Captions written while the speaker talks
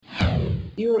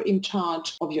You're in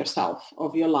charge of yourself,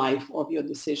 of your life, of your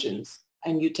decisions,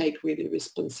 and you take really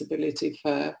responsibility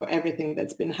for everything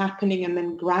that's been happening, and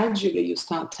then gradually you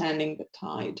start turning the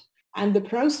tide. And the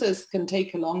process can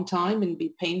take a long time and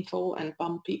be painful and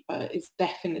bumpy, but it's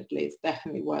definitely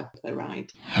worth the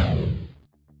ride.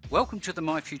 Welcome to the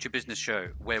My Future Business Show,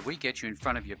 where we get you in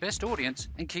front of your best audience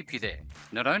and keep you there.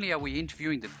 Not only are we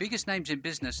interviewing the biggest names in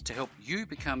business to help you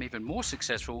become even more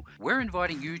successful, we're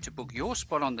inviting you to book your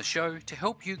spot on the show to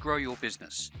help you grow your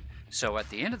business. So at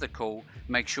the end of the call,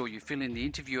 make sure you fill in the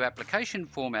interview application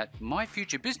form at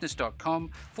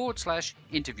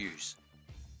myfuturebusiness.com/interviews.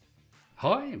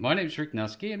 Hi, my name's Rick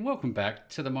Nuske and welcome back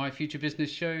to the My Future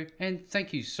Business Show, and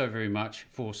thank you so very much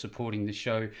for supporting the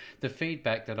show. The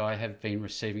feedback that I have been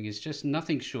receiving is just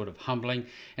nothing short of humbling,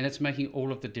 and it's making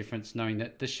all of the difference knowing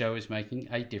that the show is making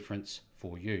a difference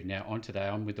for you. Now, on today,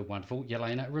 I'm with the wonderful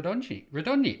Jelena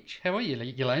Radonjic. How are you,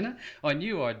 Jelena? I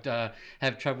knew I'd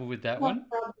have trouble with that one.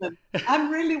 No problem. I'm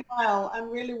really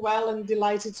well and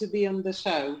delighted to be on the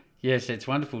show. Yes, it's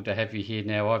wonderful to have you here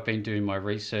now. I've been doing my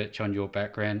research on your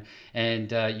background,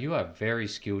 and you are very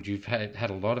skilled. You've had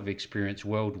a lot of experience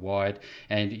worldwide,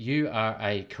 and you are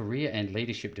a career and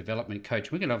leadership development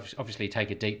coach. We're going to obviously take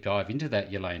a deep dive into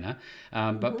that, Jelena.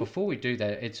 But before we do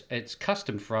that, it's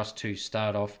custom for us to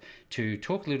start off to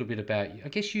talk a little bit about, I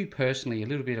guess you personally, a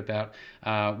little bit about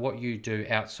what you do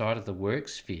outside of the work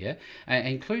sphere,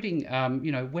 including,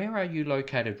 where are you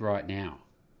located right now?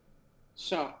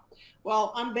 Sure.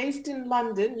 Well, I'm based in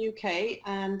London, UK,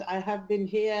 and I have been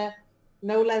here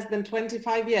no less than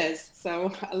 25 years,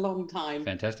 so a long time.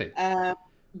 Fantastic.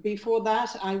 Before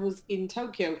that, I was in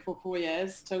Tokyo for 4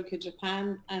 years, Tokyo,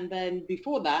 Japan, and then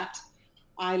before that,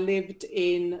 I lived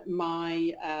in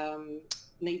my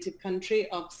native country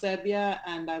of Serbia,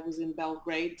 and I was in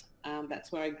Belgrade.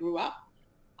 That's where I grew up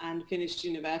and finished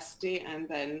university, and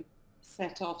then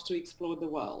set off to explore the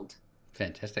world.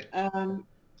 Fantastic.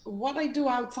 What I do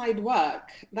outside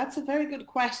work, that's a very good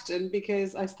question,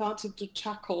 because I started to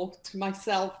chuckle to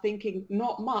myself thinking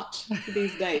not much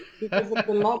these days because of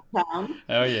the lockdown.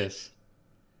 Oh, yes.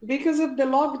 Because of the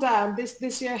lockdown,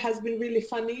 this year has been really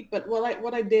funny, but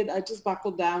what I did, I just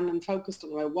buckled down and focused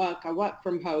on my work. I work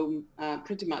from home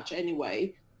pretty much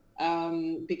anyway,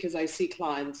 because I see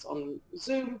clients on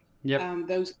Zoom. Yep.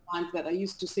 Those clients that I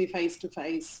used to see face to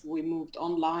face, we moved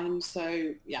online.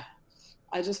 So yeah.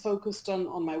 I just focused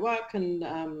on my work and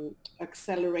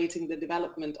accelerating the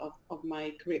development of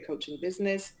my career coaching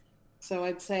business. So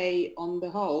I'd say on the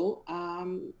whole,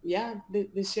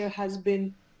 this year has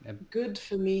been good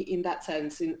for me in that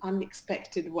sense, in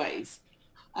unexpected ways.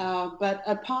 But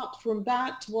apart from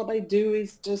that, what I do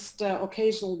is just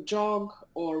occasional jog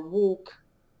or walk,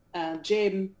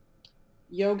 gym,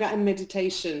 yoga and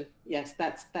meditation. Yes,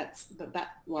 that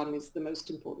one is the most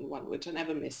important one, which I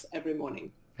never miss every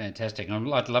morning. Fantastic.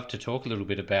 I'd love to talk a little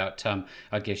bit about,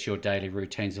 I guess, your daily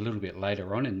routines a little bit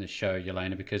later on in the show,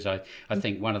 Jelena, because I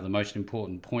think one of the most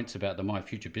important points about the My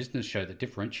Future Business Show that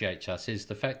differentiates us is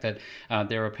the fact that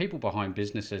there are people behind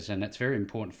businesses, and it's very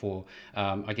important for,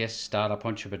 I guess, startup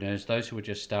entrepreneurs, those who are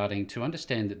just starting, to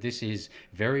understand that this is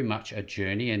very much a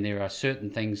journey, and there are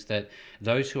certain things that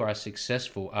those who are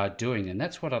successful are doing, and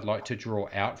that's what I'd like to draw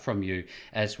out from you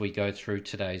as we go through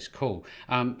today's call.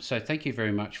 So thank you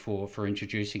very much for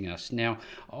introducing us. Now,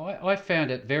 I found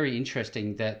it very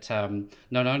interesting that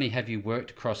not only have you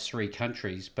worked across 3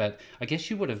 countries, but I guess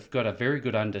you would have got a very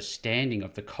good understanding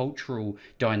of the cultural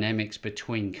dynamics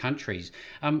between countries.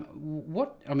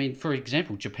 For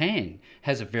example, Japan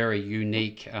has a very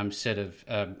unique set of,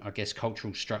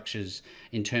 cultural structures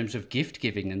in terms of gift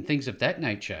giving and things of that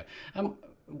nature.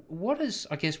 What is,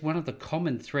 I guess, one of the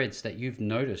common threads that you've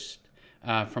noticed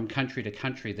from country to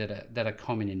country that are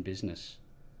common in business?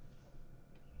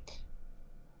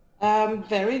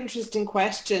 Very interesting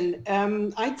question.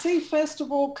 I'd say, first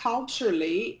of all,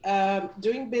 culturally,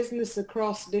 doing business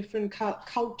across different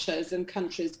cultures and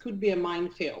countries could be a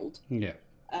minefield. Yeah.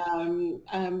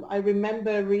 I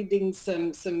remember reading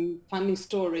some funny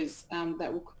stories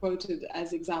that were quoted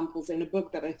as examples in a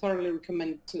book that I thoroughly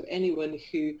recommend to anyone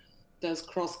who does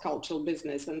cross-cultural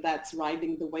business, and that's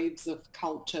Riding the Waves of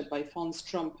Culture by Fons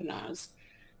Trompenaars.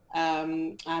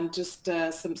 And just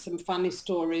some funny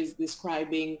stories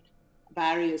describing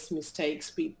various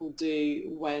mistakes people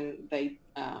do when they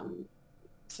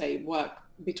say work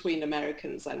between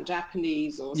Americans and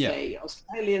Japanese, or say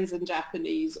Australians and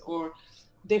Japanese, or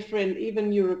different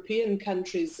even European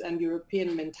countries and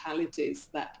European mentalities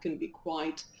that can be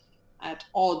quite at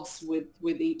odds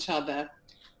with each other.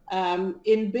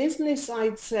 In business,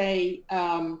 I'd say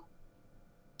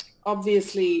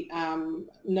obviously,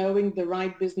 knowing the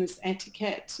right business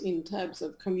etiquette in terms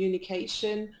of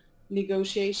communication,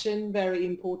 negotiation, very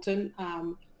important.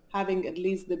 Having at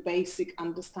least the basic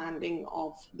understanding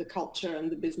of the culture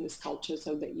and the business culture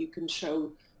so that you can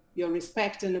show your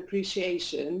respect and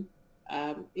appreciation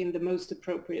in the most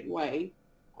appropriate way,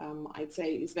 I'd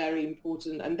say is very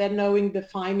important. And then knowing the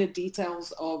finer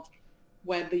details of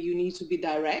whether you need to be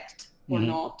direct or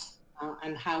not,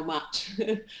 and how much.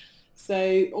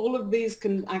 So all of these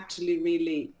can actually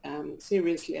really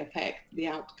seriously affect the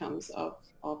outcomes of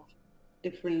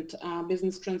different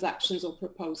business transactions or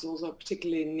proposals, or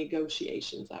particularly in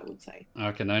negotiations, I would say.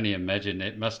 I can only imagine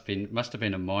it must have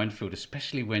been a minefield,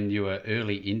 especially when you were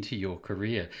early into your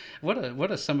career. What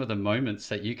are some of the moments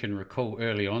that you can recall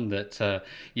early on that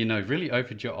really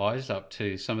opened your eyes up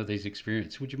to some of these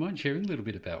experiences? Would you mind sharing a little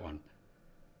bit about one?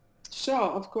 Sure,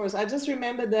 of course. I just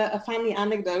remembered a funny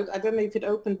anecdote. I don't know if it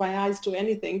opened my eyes to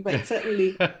anything, but it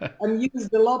certainly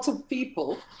amused a lot of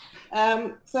people.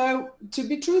 So to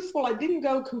be truthful, I didn't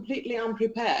go completely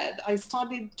unprepared. I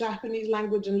studied Japanese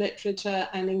language and literature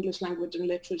and English language and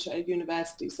literature at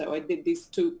university. So I did these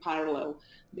two parallel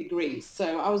degrees.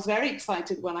 So I was very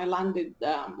excited when I landed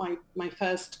my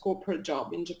first corporate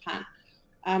job in Japan.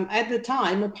 At the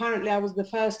time, apparently I was the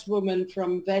first woman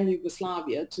from then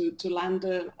Yugoslavia to land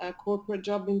a corporate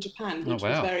job in Japan, Oh, which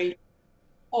was wow. very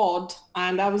odd.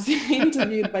 And I was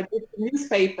interviewed by different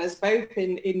newspapers, both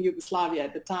in Yugoslavia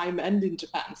at the time and in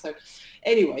Japan. So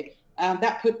anyway,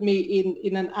 that put me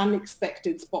in an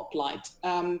unexpected spotlight.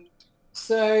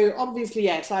 So obviously,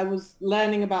 yes, I was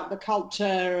learning about the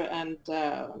culture, and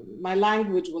my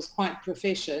language was quite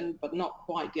proficient, but not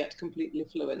quite yet completely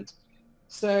fluent.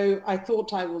 So I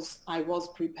thought I was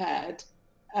prepared.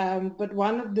 But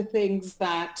one of the things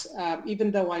that,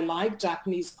 even though I liked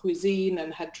Japanese cuisine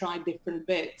and had tried different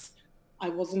bits, I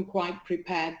wasn't quite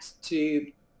prepared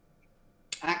to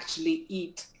actually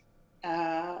eat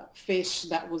fish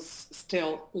that was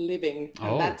still living. And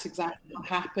Oh. that's exactly what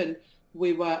happened.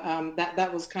 We were,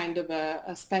 that was kind of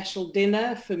a special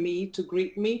dinner for me to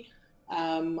greet me.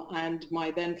 And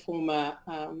my then former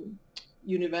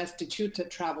university tutor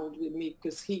traveled with me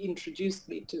because he introduced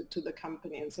me to the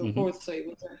company and so forth. So it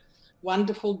was a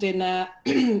wonderful dinner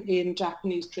in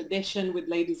Japanese tradition with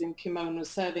ladies in kimonos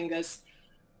serving us.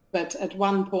 But at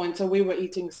one point, so we were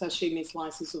eating sashimi,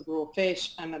 slices of raw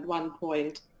fish, and at one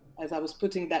point, as I was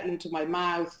putting that into my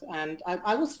mouth, and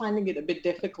I was finding it a bit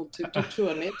difficult to chew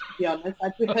on it, to be honest. I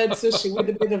preferred sushi with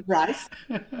a bit of rice.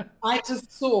 I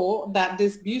just saw that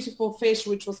this beautiful fish,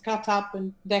 which was cut up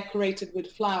and decorated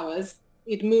with flowers,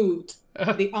 it moved.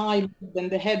 The eye moved and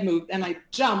the head moved, and I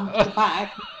jumped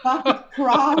back and started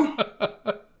crying.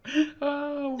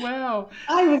 Oh, wow.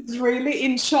 I was really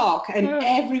in shock, and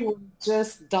everyone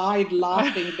just died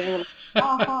laughing. They were like,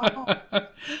 ha, ha,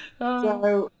 ha.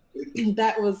 So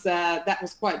that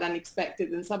was quite unexpected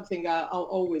and something I'll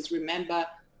always remember.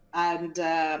 And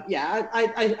I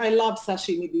love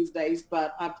sashimi these days,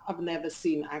 but I've never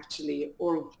seen actually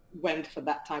or went for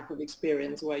that type of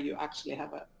experience where you actually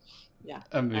have a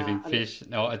moving fish.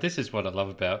 No, this is what I love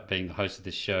about being the host of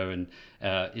this show, and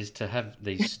is to have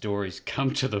these stories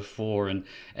come to the fore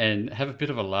and have a bit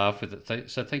of a laugh with it.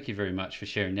 So thank you very much for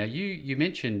sharing. Now, you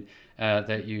mentioned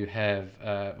that you have,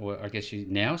 well, I guess you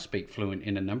now speak fluent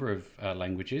in a number of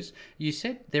languages. You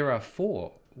said there are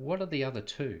 4. What are the other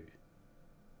 2?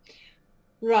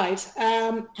 Right.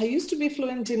 I used to be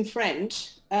fluent in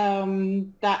French.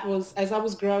 That was, as I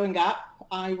was growing up,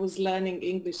 I was learning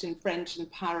English and French in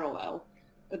parallel.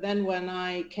 But then when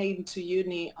I came to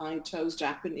uni, I chose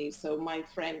Japanese. So my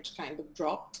French kind of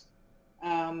dropped.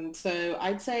 So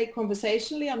I'd say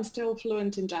conversationally, I'm still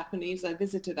fluent in Japanese. I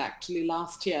visited actually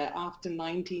last year after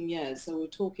 19 years. So we're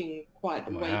talking quite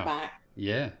a way back.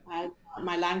 Yeah. And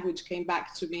my language came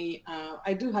back to me.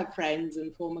 I do have friends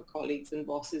and former colleagues and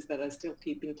bosses that I still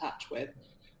keep in touch with.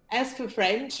 As for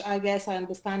French, I guess I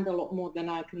understand a lot more than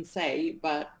I can say.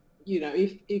 But, you know,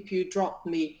 if you dropped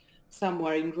me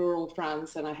somewhere in rural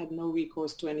France and I had no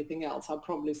recourse to anything else, I'll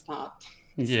probably start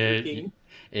speaking.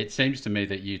 It seems to me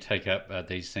that you take up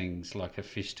these things like a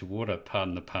fish to water,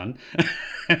 pardon the pun.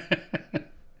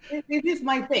 It is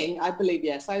my thing, I believe.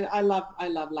 Yes, I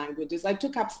love languages. I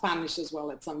took up Spanish as well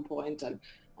at some point, and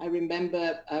I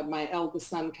remember my eldest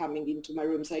son coming into my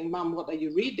room saying, "Mom, what are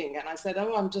you reading?" And I said,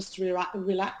 "Oh, I'm just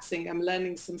relaxing. I'm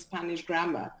learning some Spanish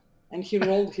grammar." And he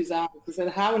rolled his eyes. He said,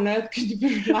 how on earth could you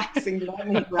be relaxing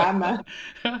learning grammar?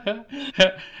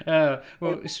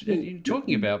 Well,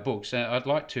 talking about books, I'd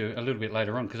like to a little bit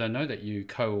later on, because I know that you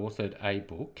co-authored a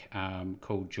book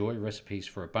called Joy Recipes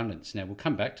for Abundance. Now, we'll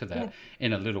come back to that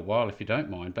in a little while if you don't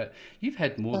mind, but you've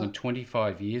had more than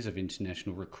 25 years of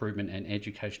international recruitment and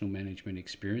educational management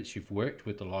experience. You've worked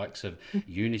with the likes of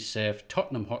UNICEF,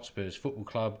 Tottenham Hotspurs Football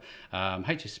Club,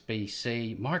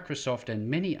 HSBC, Microsoft, and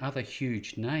many other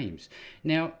huge names.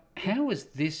 Now, how has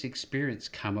this experience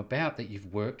come about that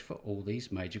you've worked for all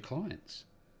these major clients?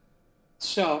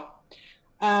 Sure.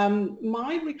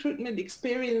 My recruitment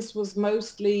experience was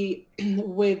mostly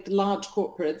with large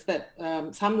corporates that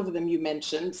some of them you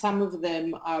mentioned, some of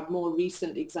them are more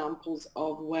recent examples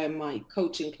of where my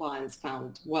coaching clients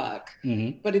found work,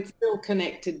 but it's still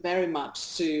connected very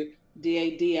much to the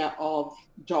idea of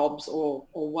jobs or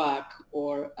work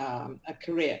or a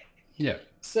career. Yeah.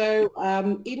 So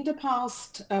in the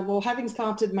past, having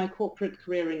started my corporate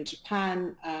career in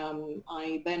Japan,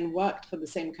 I then worked for the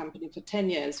same company for 10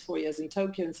 years, 4 years in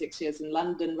Tokyo and 6 years in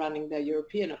London, running their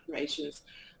European operations.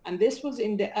 And this was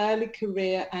in the early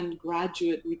career and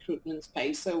graduate recruitment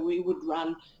space. So we would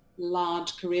run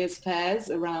large careers fairs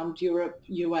around Europe,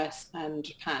 US, and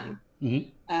Japan.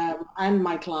 And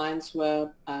my clients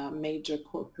were major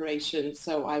corporations.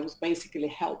 So I was basically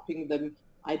helping them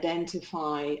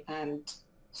identify and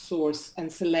source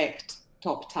and select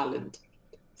top talent.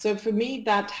 So for me,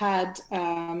 that had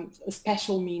a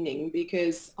special meaning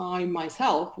because I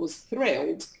myself was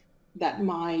thrilled that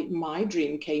my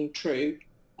dream came true,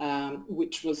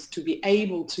 which was to be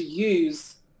able to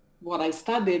use what I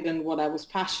studied and what I was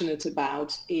passionate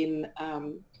about in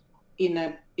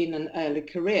an early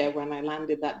career when I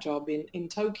landed that job in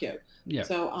Tokyo. Yeah.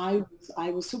 So I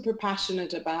was super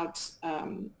passionate about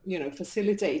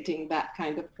facilitating that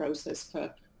kind of process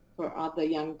for other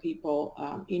young people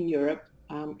in Europe,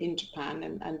 in Japan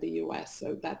and the US.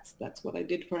 So that's what I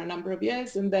did for a number of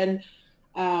years. And then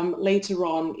later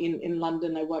on in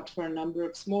London, I worked for a number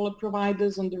of smaller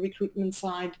providers on the recruitment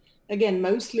side. Again,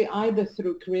 mostly either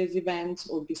through careers events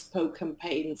or bespoke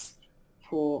campaigns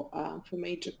for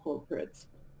major corporates.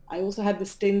 I also had the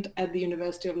stint at the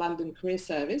University of London Career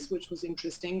Service, which was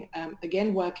interesting.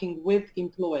 Again, working with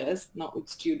employers, not with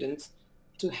students,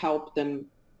 to help them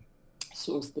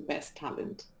source the best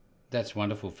talent. That's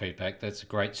wonderful feedback. That's a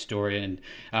great story.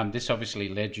 And this obviously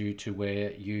led you to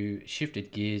where you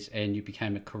shifted gears and you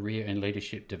became a career and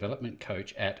leadership development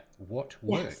coach at What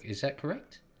Work. Yes. Is that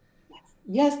correct?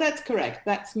 Yes, that's correct.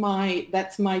 That's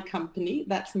my company.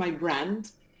 That's my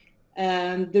brand.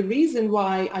 And the reason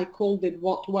why I called it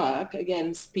What Work,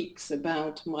 again, speaks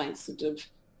about my sort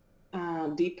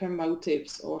of deeper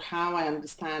motives or how I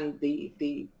understand the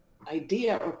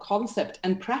idea or concept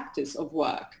and practice of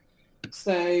work.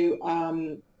 So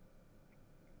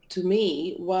to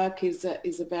me, work is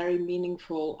a very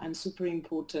meaningful and super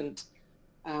important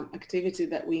activity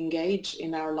that we engage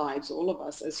in our lives, all of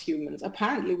us as humans.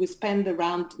 Apparently, we spend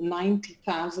around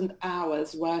 90,000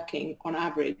 hours working on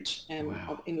average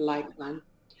in lifetime.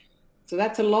 So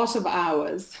that's a lot of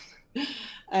hours.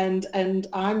 and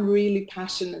I'm really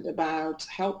passionate about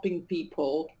helping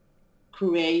people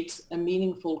create a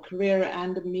meaningful career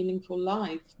and a meaningful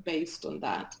life based on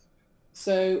that.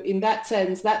 So in that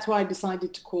sense, that's why I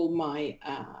decided to call my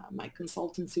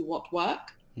consultancy What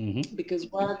Work. Mm-hmm.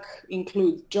 Because work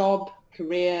includes job,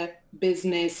 career,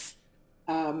 business,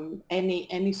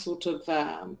 any sort of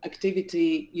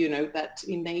activity, that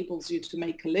enables you to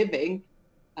make a living,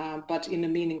 but in a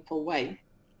meaningful way.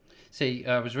 See,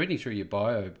 I was reading through your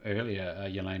bio earlier,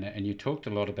 Jelena, and you talked a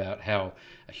lot about how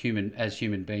as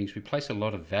human beings, we place a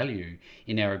lot of value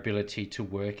in our ability to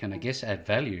work and I guess add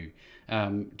value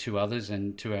to others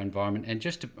and to our environment, and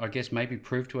just to, I guess, maybe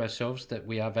prove to ourselves that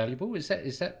we are valuable. Is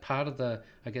that part of the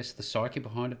psyche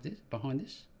behind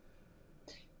this?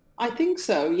 I think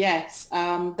so. Yes,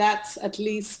 that's at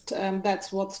least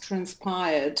that's what's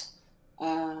transpired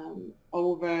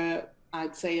over,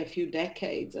 I'd say, a few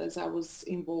decades as I was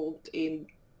involved in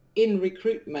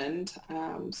recruitment,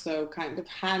 so kind of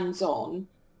hands-on,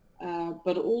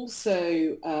 but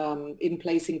also in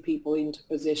placing people into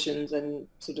positions and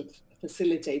sort of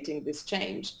facilitating this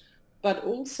change, but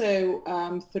also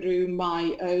through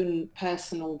my own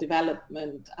personal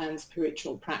development and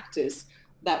spiritual practice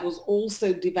that was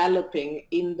also developing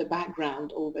in the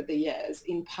background over the years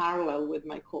in parallel with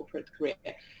my corporate career.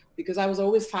 Because I was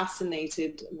always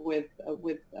fascinated with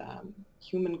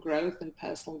human growth and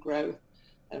personal growth,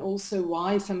 and also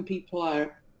why some people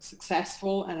are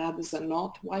successful and others are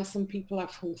not, why some people are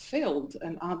fulfilled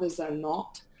and others are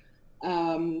not,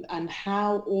 and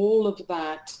how all of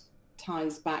that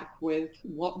ties back with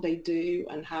what they do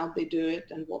and how they do it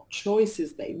and what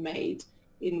choices they made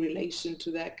in relation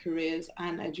to their careers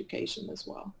and education as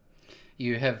well.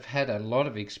 You have had a lot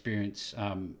of experience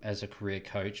as a career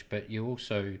coach, but you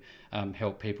also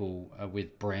help people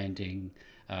with branding,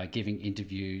 giving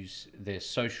interviews, their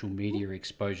social media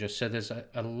exposure. So there's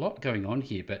a lot going on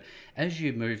here. But as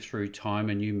you move through time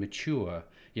and you mature,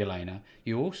 Jelena,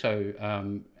 you also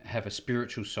have a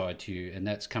spiritual side to you, and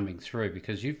that's coming through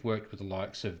because you've worked with the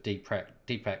likes of Deepak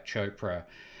Chopra,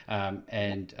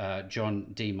 and John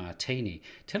DeMartini.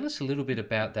 Tell us a little bit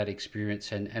about that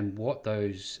experience and what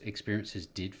those experiences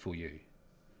did for you.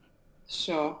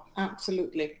 Sure,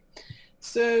 absolutely.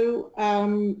 So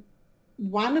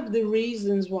one of the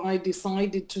reasons why I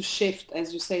decided to shift,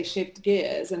 as you say, shift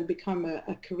gears and become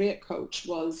a career coach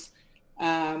was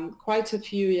quite a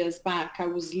few years back. I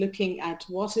was looking at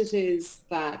what it is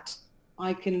that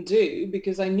I can do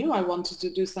because I knew I wanted to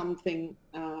do something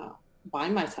by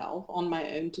myself on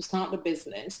my own to start a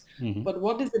business. Mm-hmm. But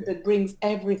what is it that brings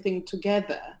everything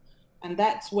together? And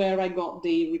that's where I got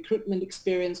the recruitment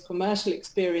experience, commercial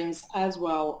experience, as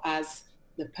well as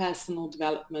the personal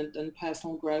development and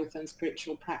personal growth and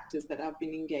spiritual practice that I've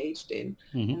been engaged in,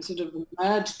 Mm-hmm. and sort of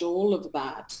merged all of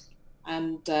that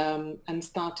and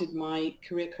started my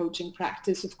career coaching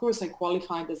practice. Of course, I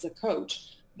qualified as a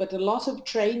coach, but a lot of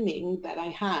training that I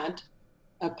had,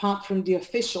 apart from the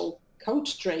official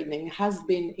coach training, has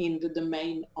been in the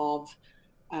domain of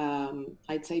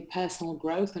I'd say personal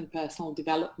growth and personal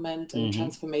development and Mm-hmm.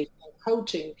 transformational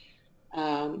coaching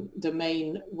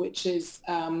domain, which is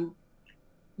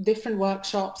different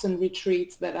workshops and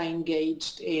retreats that I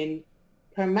engaged in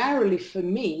primarily for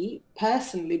me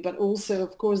personally, but also,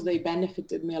 of course, they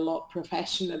benefited me a lot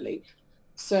professionally.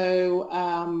 So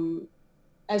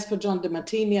as for John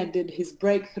DeMartini, I did his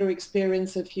breakthrough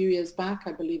experience a few years back,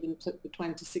 I believe in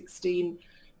 2016.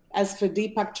 As for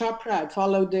Deepak Chopra, I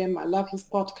followed him. I love his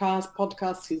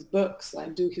podcasts, his books. I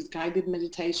do his guided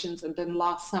meditations. And then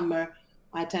last summer,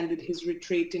 I attended his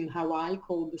retreat in Hawaii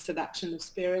called The Seduction of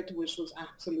Spirit, which was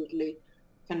absolutely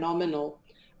phenomenal.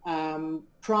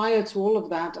 Prior to all of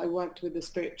that, I worked with a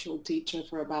spiritual teacher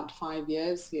for about 5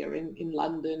 years here in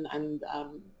London, and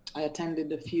I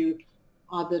attended a few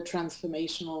other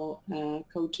transformational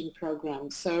coaching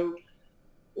programs. So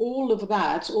all of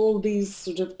that, all these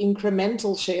sort of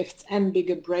incremental shifts and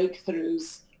bigger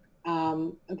breakthroughs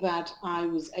that I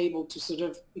was able to sort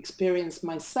of experience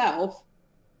myself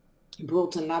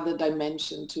brought another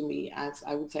dimension to me, as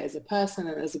I would say, as a person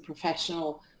and as a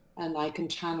professional, and I can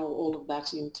channel all of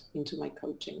that into my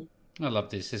coaching. I love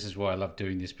this. This is why I love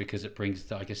doing this, because it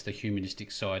brings, I guess, the humanistic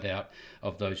side out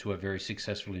of those who are very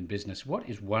successful in business. What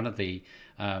is one of the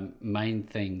main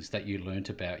things that you learnt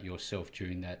about yourself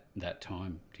during that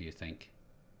time, do you think?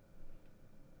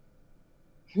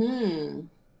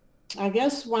 I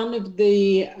guess one of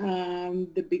the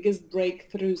biggest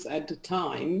breakthroughs at the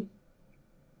time,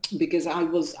 because I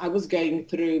was going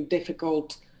through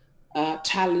difficult,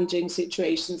 challenging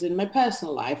situations in my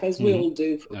personal life, as we all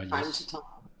do from time to time.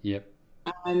 Yep.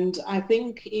 And I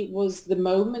think it was the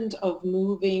moment of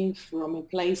moving from a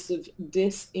place of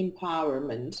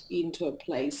disempowerment into a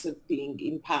place of being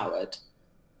empowered.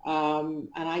 And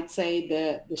I'd say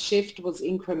the shift was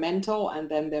incremental, and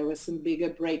then there were some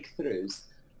bigger breakthroughs.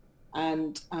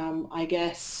 And I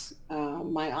guess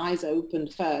my eyes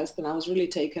opened first, and I was really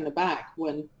taken aback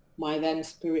when my then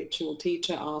spiritual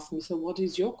teacher asked me, so what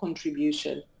is your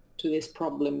contribution to this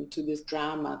problem, to this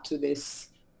drama, to this,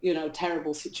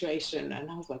 terrible situation? And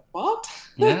I was like, what?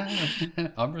 Yeah,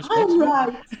 I'm responsible. I'm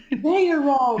right. They are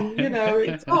wrong.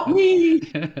 It's not me.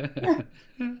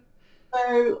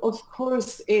 So of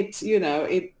course it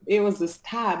was a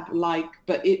stab,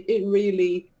 but it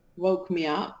really woke me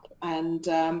up and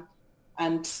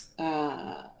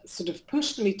sort of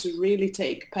pushed me to really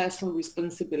take personal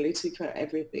responsibility for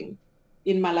everything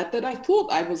in my life that I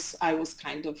thought I was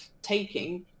kind of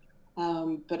taking,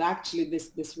 but actually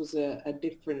this was a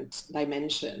different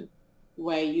dimension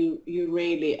where you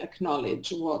really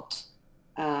acknowledge what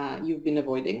you've been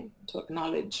avoiding to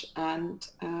acknowledge, and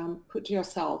put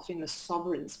yourself in a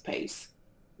sovereign space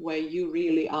where you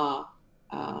really are,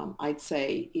 I'd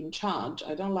say, in charge.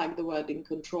 I don't like the word in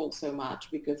control so much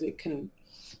because it can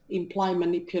imply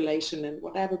manipulation and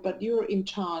whatever, but you're in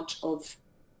charge of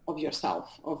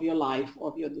yourself, of your life,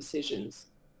 of your decisions,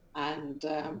 and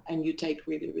you take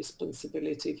really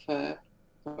responsibility for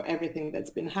everything that's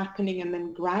been happening, and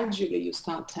then gradually you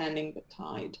start turning the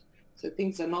tide. So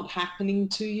things are not happening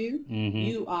to you. Mm-hmm.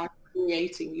 You are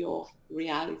creating your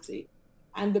reality.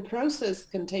 And the process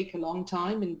can take a long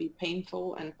time and be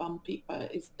painful and bumpy,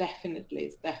 but it's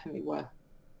definitely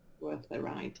worth the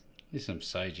ride. There's some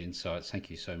sage insights. Thank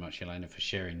you so much, Jelena, for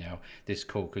sharing. Now, this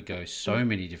call could go so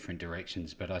many different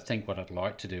directions, but I think what I'd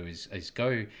like to do is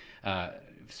go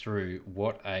through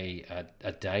what a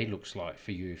day looks like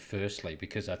for you firstly,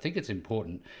 because I think it's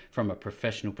important from a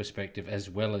professional perspective as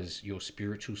well as your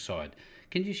spiritual side.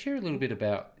 Can you share a little bit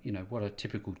about, what a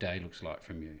typical day looks like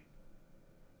from you?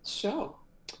 Sure.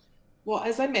 Well,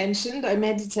 as I mentioned, I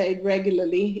meditate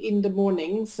regularly in the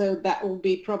morning, so that will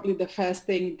be probably the first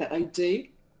thing that I do.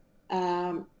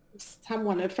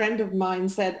 A friend of mine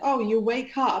said, "Oh, you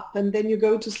wake up and then you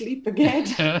go to sleep again."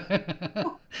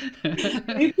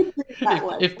 You could do it that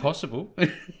way. If possible.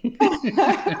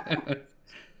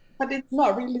 But it's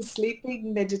not really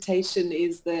sleeping. Meditation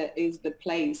is the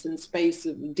place and space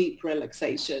of deep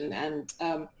relaxation, and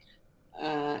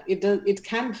it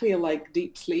can feel like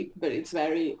deep sleep, but it's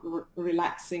very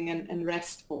relaxing and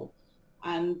restful.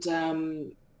 And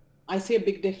I see a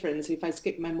big difference if I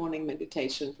skip my morning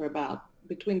meditation for about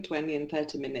between 20 and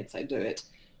 30 minutes. I do it.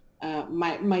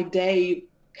 My day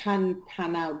can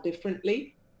pan out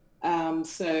differently.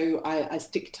 So I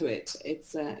stick to it.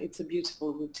 It's a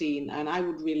beautiful routine, and I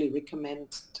would really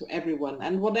recommend to everyone.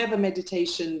 And whatever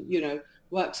meditation,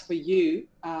 works for you.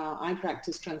 I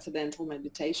practice transcendental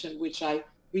meditation, which I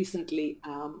recently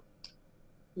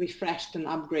refreshed and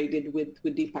upgraded with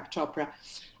Deepak Chopra.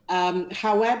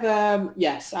 However,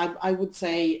 yes, I would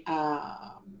say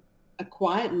a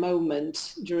quiet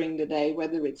moment during the day,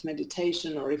 whether it's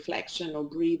meditation or reflection or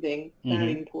breathing,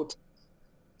 very important,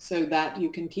 so that you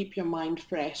can keep your mind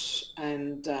fresh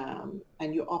and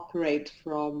you operate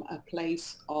from a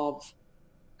place of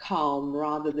calm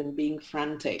rather than being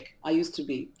frantic. I used to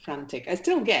be frantic. I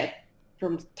still get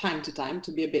from time to time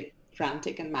to be a bit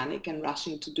frantic and manic and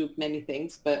rushing to do many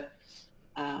things, but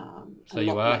so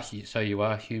you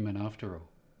are human after all.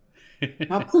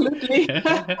 Absolutely.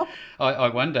 I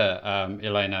wonder,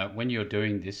 Jelena, when you're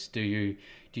doing this, do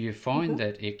you find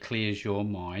that it clears your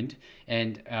mind?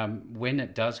 And when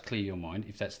it does clear your mind,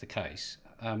 if that's the case,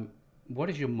 what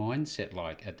is your mindset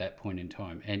like at that point in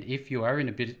time? And if you are in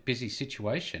a busy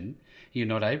situation, you're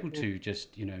not able to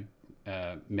just,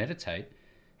 meditate,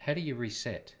 how do you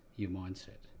reset your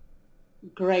mindset?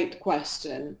 Great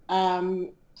question.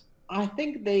 I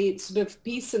think the sort of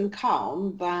peace and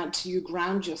calm that you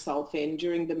ground yourself in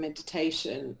during the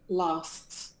meditation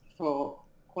lasts for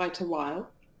quite a while,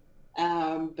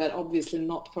 but obviously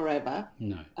not forever.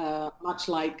 No. Much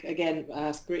like, again,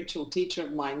 a spiritual teacher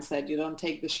of mine said, you don't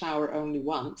take the shower only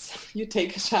once. You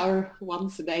take a shower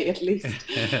once a day at least.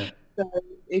 So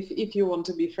if you want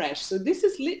to be fresh. So this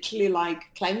is literally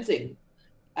like cleansing.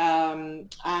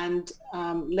 And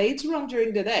later on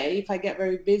during the day, if I get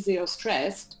very busy or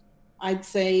stressed, I'd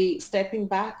say stepping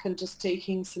back and just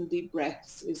taking some deep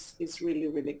breaths is really,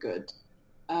 really good.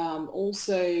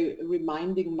 Also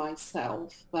reminding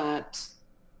myself that,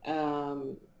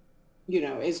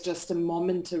 it's just a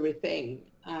momentary thing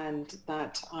and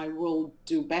that I will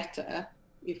do better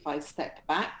if I step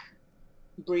back,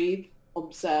 breathe,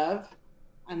 observe,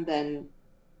 and then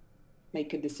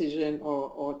make a decision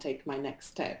or take my next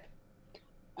step.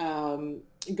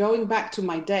 Going back to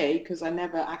my day, because I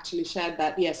never actually shared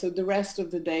that. Yeah, so the rest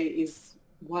of the day is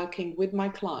working with my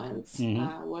clients,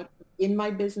 working in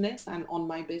my business and on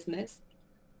my business.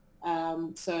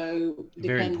 So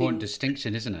very important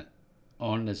distinction, isn't it?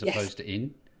 On as opposed to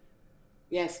in.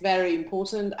 Yes, very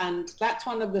important. And that's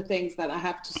one of the things that I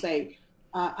have to say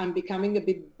I'm becoming a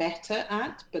bit better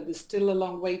at, but there's still a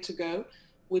long way to go,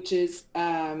 which is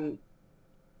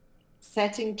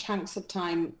setting chunks of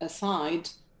time aside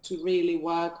to really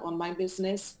work on my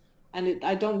business. And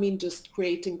I don't mean just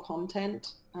creating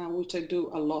content, which I do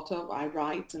a lot of. I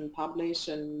write and publish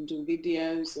and do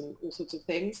videos and all sorts of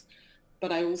things.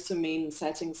 But I also mean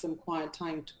setting some quiet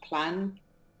time to plan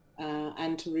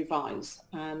and to revise.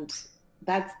 And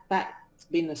that's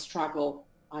been a struggle,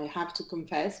 I have to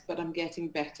confess, but I'm getting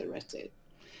better at it.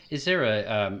 Is there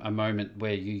a moment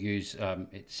where you use,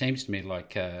 it seems to me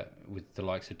like with the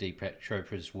likes of Deepak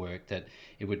Chopra's work, that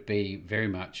it would be very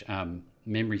much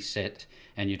memory set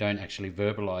and you don't actually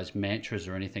verbalize mantras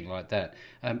or anything like that.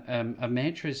 A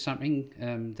mantra is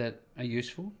something that are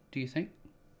useful, do you think?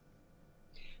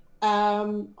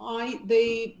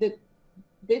 The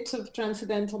bit of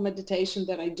transcendental meditation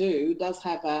that I do does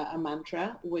have a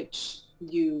mantra which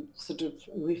you sort of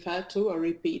refer to or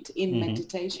repeat in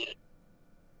meditation.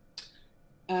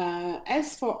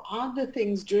 As for other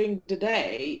things during the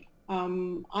day,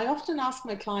 I often ask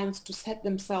my clients to set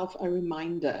themselves a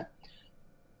reminder.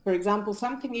 For example,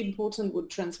 something important would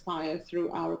transpire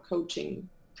through our coaching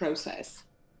process.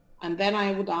 And then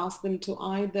I would ask them to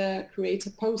either create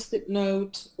a post-it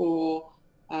note or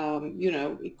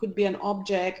It could be an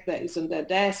object that is on their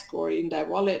desk or in their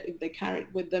wallet if they carry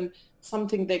it with them,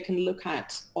 something they can look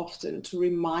at often to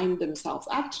remind themselves.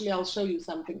 Actually, I'll show you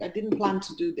something. I didn't plan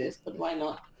to do this, but why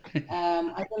not?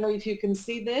 I don't know if you can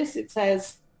see this. It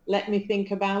says, let me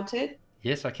think about it.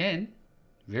 Yes, I can.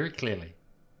 Very clearly.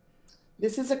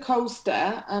 This is a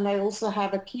coaster, and I also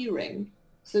have a key ring.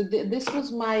 So this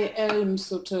was my own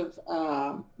sort of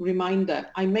reminder.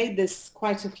 I made this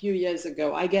quite a few years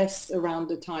ago, I guess around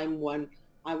the time when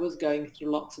I was going through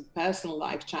lots of personal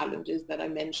life challenges that I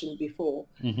mentioned before.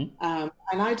 Mm-hmm.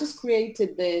 And I just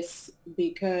created this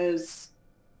because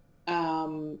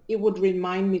it would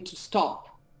remind me to stop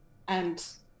and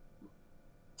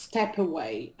step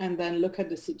away and then look at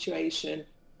the situation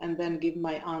and then give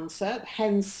my answer.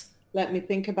 Hence, let me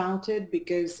think about it,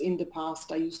 because in the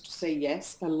past I used to say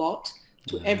yes a lot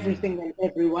to everything and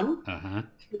everyone,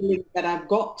 feeling that I've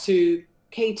got to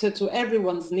cater to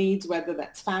everyone's needs, whether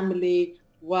that's family,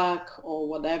 work, or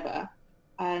whatever.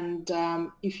 And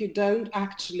if you don't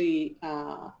actually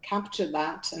capture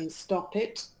that and stop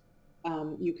it,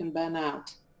 you can burn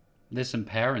out. There's some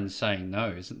power in saying no,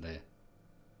 isn't there?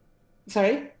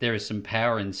 Sorry? There is some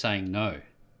power in saying no.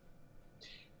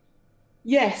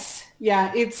 Yes,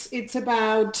 yeah, it's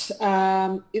about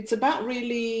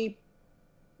really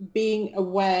being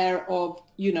aware of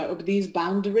of these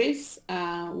boundaries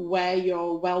where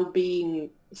your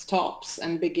well-being stops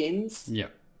and begins, Yeah.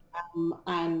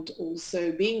 and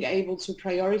also being able to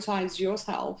prioritize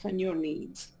yourself and your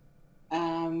needs,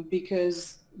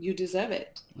 because you deserve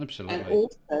it. Absolutely. And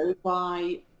also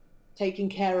by taking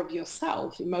care of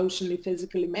yourself emotionally,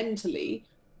 physically, mentally,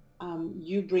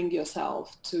 you bring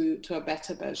yourself to a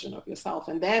better version of yourself,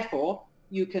 and therefore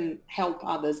you can help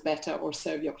others better or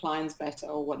serve your clients better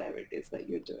or whatever it is that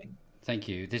you're doing. Thank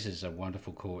you. This is a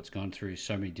wonderful call. It's gone through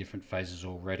so many different phases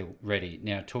already.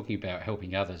 Now, talking about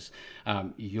helping others,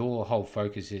 your whole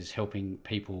focus is helping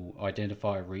people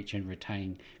identify, reach, and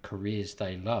retain careers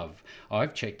they love.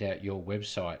 I've checked out your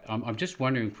website. I'm just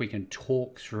wondering if we can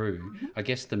talk through, I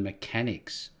guess, the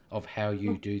mechanics of how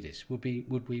you do this. Would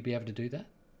we be able to do that?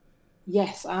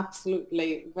 Yes,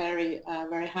 absolutely. Very,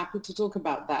 very happy to talk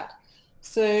about that.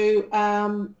 So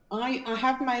I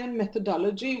have my own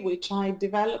methodology, which I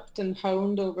developed and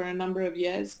honed over a number of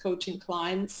years coaching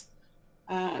clients,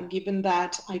 given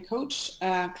that I coach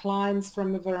clients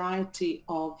from a variety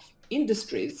of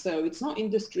industries. So it's not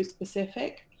industry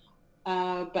specific,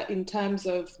 but in terms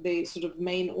of the sort of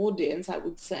main audience, I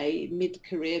would say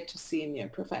mid-career to senior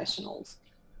professionals.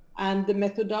 And the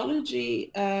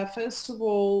methodology, we first of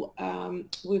all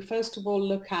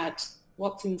look at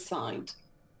what's inside.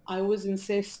 I always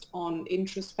insist on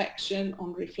introspection,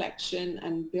 on reflection,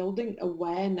 and building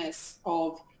awareness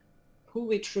of who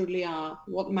we truly are,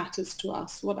 what matters to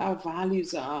us, what our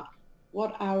values are,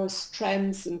 what our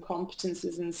strengths and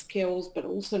competencies and skills, but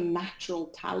also natural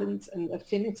talents and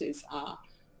affinities are.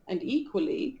 And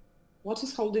equally, what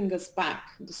is holding us back,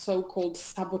 the so-called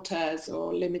saboteurs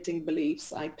or limiting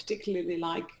beliefs. I particularly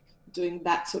like doing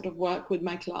that sort of work with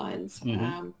my clients.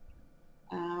 Mm-hmm.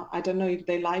 I don't know if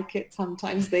they like it.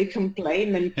 Sometimes they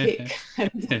complain and kick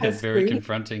and Very scream.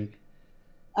 confronting.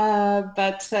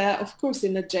 But of course,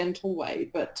 in a gentle way.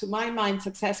 But to my mind,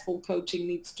 successful coaching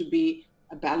needs to be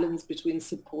a balance between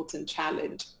support and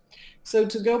challenge. So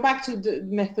to go back to the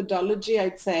methodology,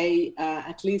 I'd say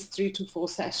at least 3 to 4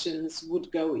 sessions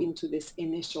would go into this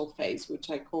initial phase, which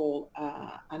I call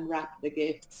unwrap the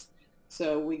gifts.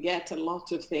 So we get a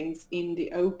lot of things in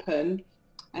the open,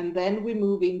 and then we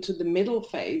move into the middle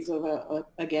phase of,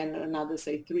 again, another,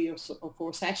 say, 3 or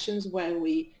 4 sessions where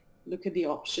we look at the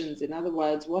options. In other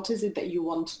words, what is it that you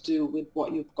want to do with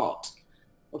what you've got?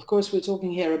 Of course, we're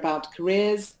talking here about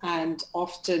careers, and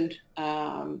often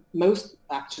most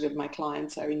actually of my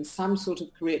clients are in some sort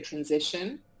of career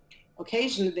transition.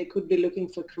 Occasionally, they could be looking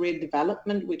for career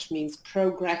development, which means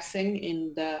progressing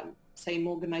in the same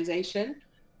organization,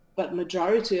 but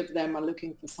majority of them are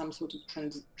looking for some sort of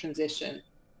transition,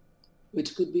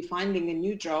 which could be finding a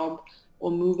new job or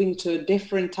moving to a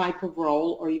different type of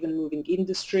role or even moving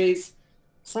industries.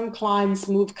 Some clients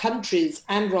move countries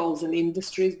and roles and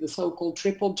industries, the so-called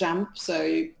triple jump.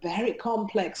 So very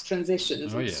complex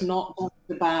transitions. It's not just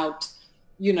about,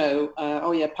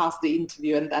 pass the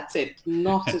interview and that's it.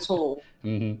 Not at all.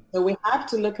 Mm-hmm. So we have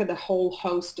to look at a whole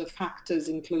host of factors,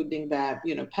 including their,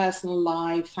 personal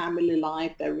life, family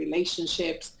life, their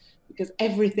relationships, because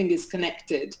everything is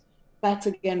connected. That's,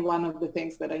 again, one of the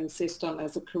things that I insist on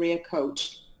as a career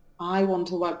coach. I want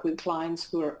to work with clients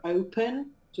who are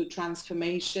open to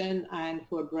transformation and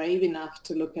who are brave enough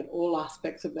to look at all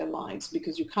aspects of their lives,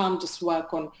 because you cannot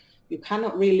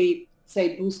really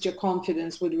say, boost your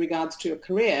confidence with regards to your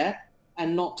career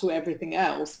and not to everything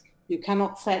else. You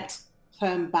cannot set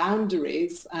firm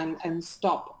boundaries and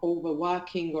stop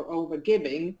overworking or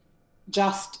overgiving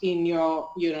just in your,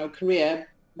 career.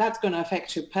 That's going to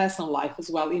affect your personal life as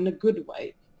well in a good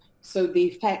way. So the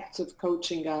effects of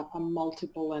coaching are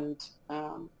multiple and,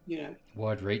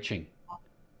 wide-reaching.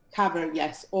 cover,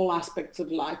 yes, all aspects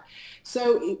of life.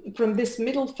 So from this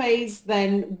middle phase,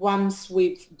 then once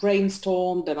we've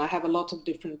brainstormed and I have a lot of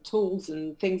different tools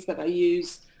and things that I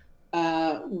use,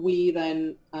 we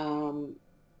then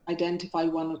identify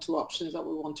one or two options that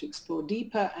we want to explore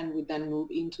deeper, and we then move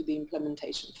into the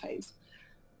implementation phase.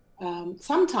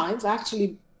 Sometimes,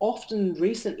 actually, often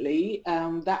recently,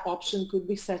 that option could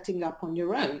be setting up on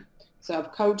your own. So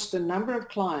I've coached a number of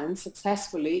clients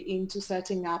successfully into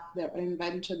setting up their own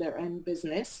venture, their own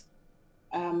business.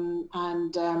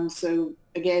 So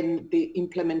again, the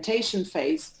implementation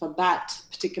phase for that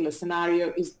particular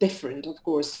scenario is different, of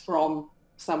course, from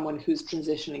someone who's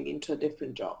transitioning into a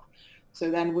different job. So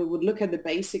then we would look at the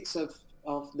basics of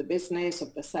the business,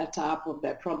 of the setup, of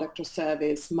their product or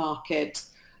service, market,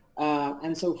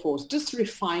 and so forth, just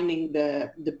refining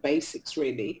the basics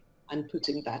really and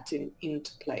putting that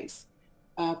into place.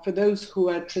 For those who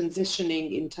are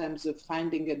transitioning in terms of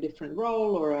finding a different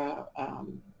role or a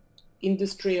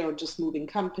industry or just moving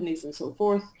companies and so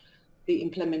forth, the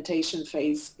implementation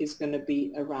phase is going to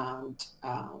be around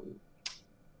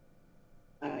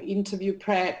interview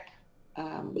prep,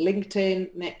 LinkedIn,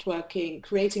 networking,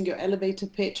 creating your elevator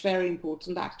pitch, very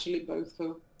important actually, both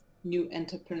for new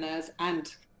entrepreneurs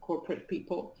and corporate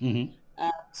people. Mm-hmm.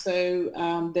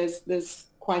 There's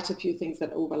quite a few things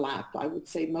that overlap. I would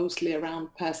say mostly around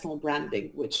personal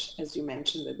branding, which, as you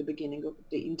mentioned at the beginning of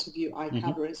the interview, I Mm-hmm.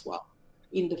 cover as well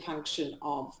in the function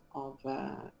of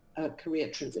a career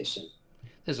transition.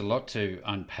 There's a lot to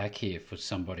unpack here for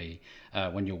somebody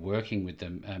when you're working with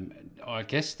them. I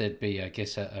guess there'd be, a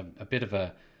bit of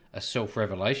a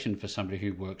self-revelation for somebody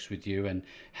who works with you, and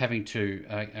having to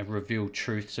reveal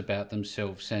truths about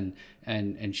themselves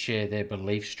and share their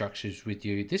belief structures with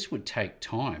you. This would take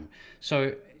time.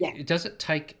 So Does it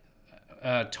take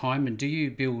time, and do you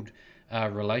build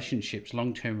relationships,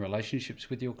 long-term relationships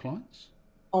with your clients?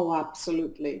 Oh,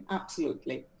 absolutely.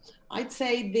 Absolutely. I'd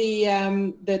say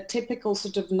the typical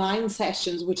sort of 9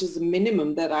 sessions, which is the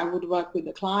minimum that I would work with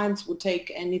the clients, would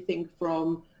take anything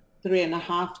from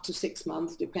 3.5 to 6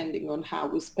 months, depending on how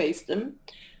we space them.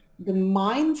 The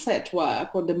mindset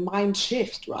work, or the mind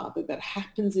shift rather, that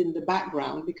happens in the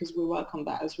background, because we work on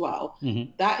that as well,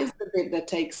 Mm-hmm. that is the bit that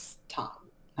takes time.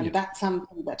 And that's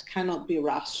something that cannot be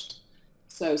rushed.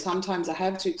 So sometimes I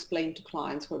have to explain to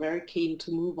clients who are very keen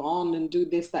to move on and do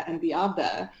this, that, and the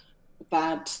other,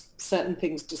 that certain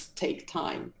things just take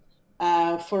time.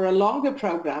 For a longer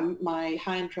program, my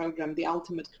high-end program, the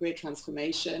Ultimate Career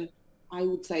Transformation, I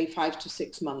would say 5 to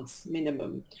 6 months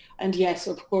minimum. And yes,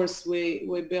 of course, we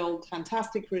build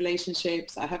fantastic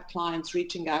relationships. I have clients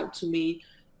reaching out to me,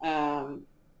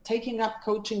 taking up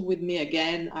coaching with me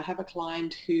again. I have a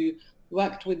client who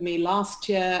worked with me last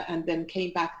year and then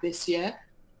came back this year.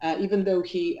 Even though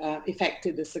he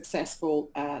effected a successful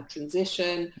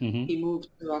transition, Mm-hmm. he moved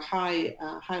to a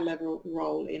high-level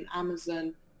role in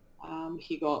Amazon.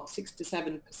 He got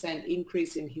 67%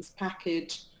 increase in his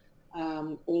package,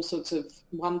 all sorts of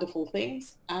wonderful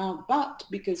things. But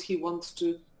because he wants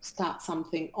to start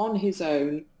something on his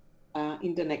own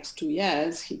in the next 2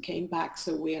 years, he came back.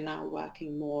 So we are now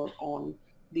working more on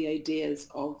the ideas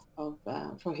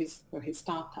for his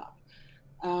startup.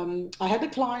 I had a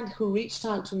client who reached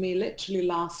out to me literally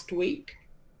last week.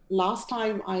 Last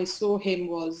time I saw him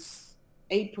was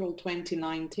April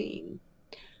 2019.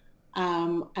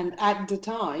 And at the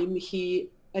time, he,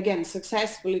 again,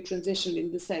 successfully transitioned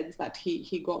in the sense that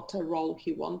he got a role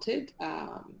he wanted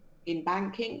in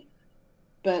banking.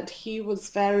 But he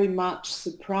was very much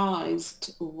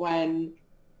surprised when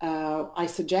I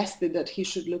suggested that he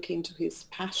should look into his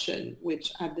passion,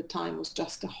 which at the time was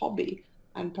just a hobby,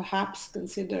 and perhaps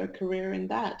consider a career in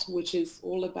that, which is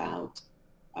all about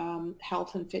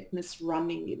health and fitness,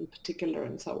 running in particular,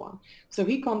 and so on. So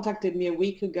he contacted me a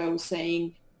week ago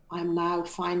saying, I'm now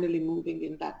finally moving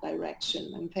in that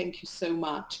direction, and thank you so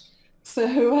much.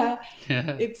 So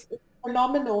it's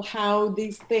phenomenal how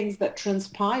these things that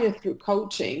transpire through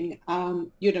coaching,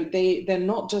 they're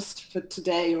not just for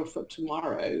today or for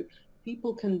tomorrow.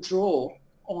 People can draw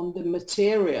on the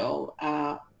material,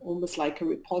 almost like a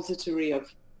repository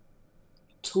of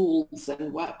tools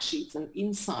and worksheets and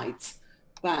insights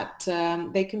that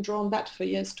they can draw on that for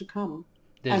years to come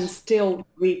and still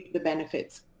reap the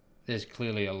benefits. There's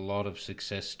clearly a lot of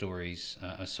success stories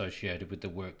associated with the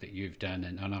work that you've done,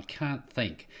 and I can't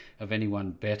think of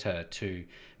anyone better to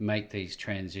make these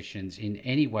transitions in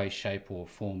any way, shape, or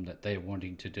form that they're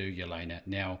wanting to do, Jelena.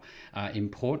 Now,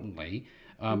 importantly,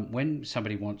 when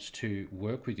somebody wants to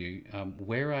work with you,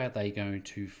 where are they going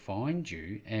to find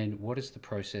you, and what is the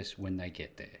process when they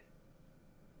get there?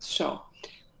 Sure.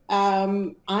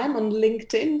 I'm on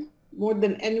LinkedIn more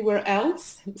than anywhere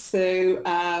else. So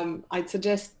I'd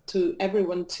suggest to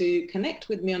everyone to connect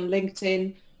with me on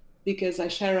LinkedIn because I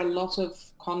share a lot of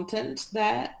content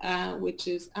there, which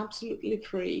is absolutely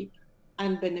free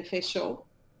and beneficial.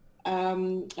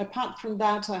 Apart from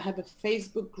that, I have a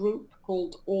Facebook group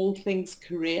called All Things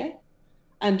Career.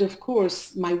 And of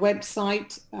course, my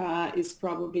website is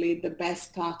probably the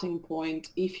best starting point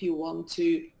if you want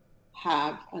to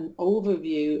have an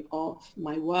overview of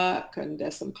my work, and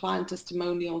there's some client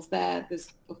testimonials there.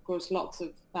 There's, of course, lots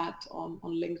of that on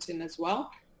LinkedIn as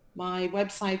well. My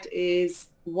website is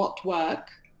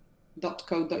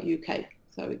whatwork.co.uk.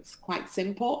 So it's quite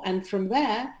simple. And from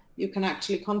there, you can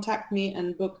actually contact me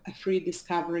and book a free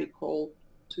discovery call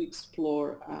to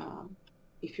explore,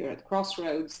 if you're at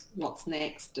crossroads, what's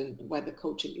next and where the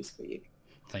coaching is for you.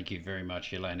 Thank you very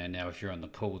much, Jelena. Now, if you're on the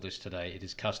call with us today, it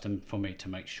is custom for me to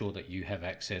make sure that you have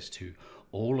access to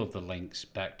all of the links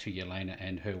back to Jelena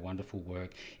and her wonderful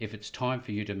work. If it's time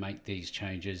for you to make these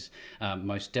changes,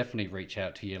 most definitely reach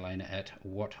out to Jelena at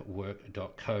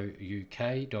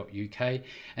whatwork.co.uk.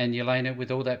 And Jelena, with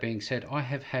all that being said, I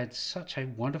have had such a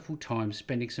wonderful time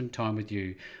spending some time with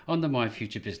you on the My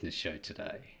Future Business show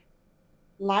today.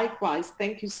 Likewise.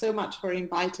 Thank you so much for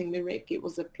inviting me, Rick. It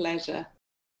was a pleasure.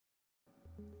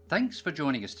 Thanks for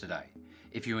joining us today.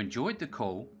 If you enjoyed the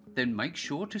call, then make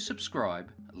sure to subscribe,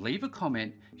 leave a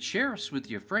comment, share us with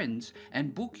your friends,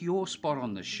 and book your spot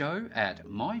on the show at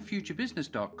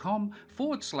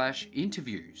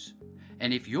myfuturebusiness.com/interviews.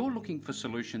 And if you're looking for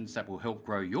solutions that will help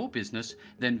grow your business,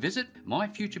 then visit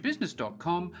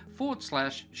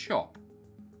myfuturebusiness.com/shop.